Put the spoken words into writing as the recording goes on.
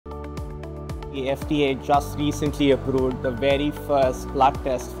The FDA just recently approved the very first blood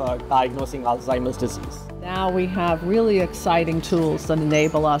test for diagnosing Alzheimer's disease. Now we have really exciting tools that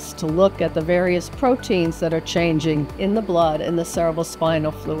enable us to look at the various proteins that are changing in the blood and the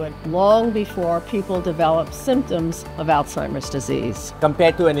cerebrospinal fluid long before people develop symptoms of Alzheimer's disease.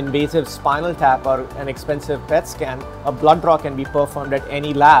 Compared to an invasive spinal tap or an expensive PET scan, a blood draw can be performed at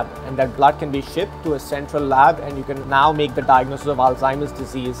any lab, and that blood can be shipped to a central lab, and you can now make the diagnosis of Alzheimer's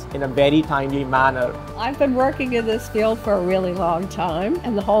disease in a very timely manner. I've been working in this field for a really long time,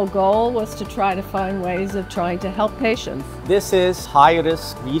 and the whole goal was to try to find ways of trying to help patients. This is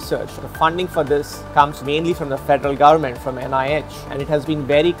high-risk research. The funding for this comes mainly from the federal government, from NIH, and it has been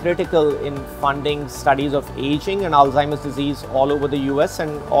very critical in funding studies of aging and Alzheimer's disease all over the US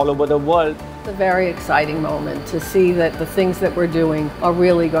and all over the world. It's a very exciting moment to see that the things that we're doing are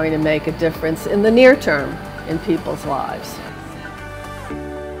really going to make a difference in the near term in people's lives.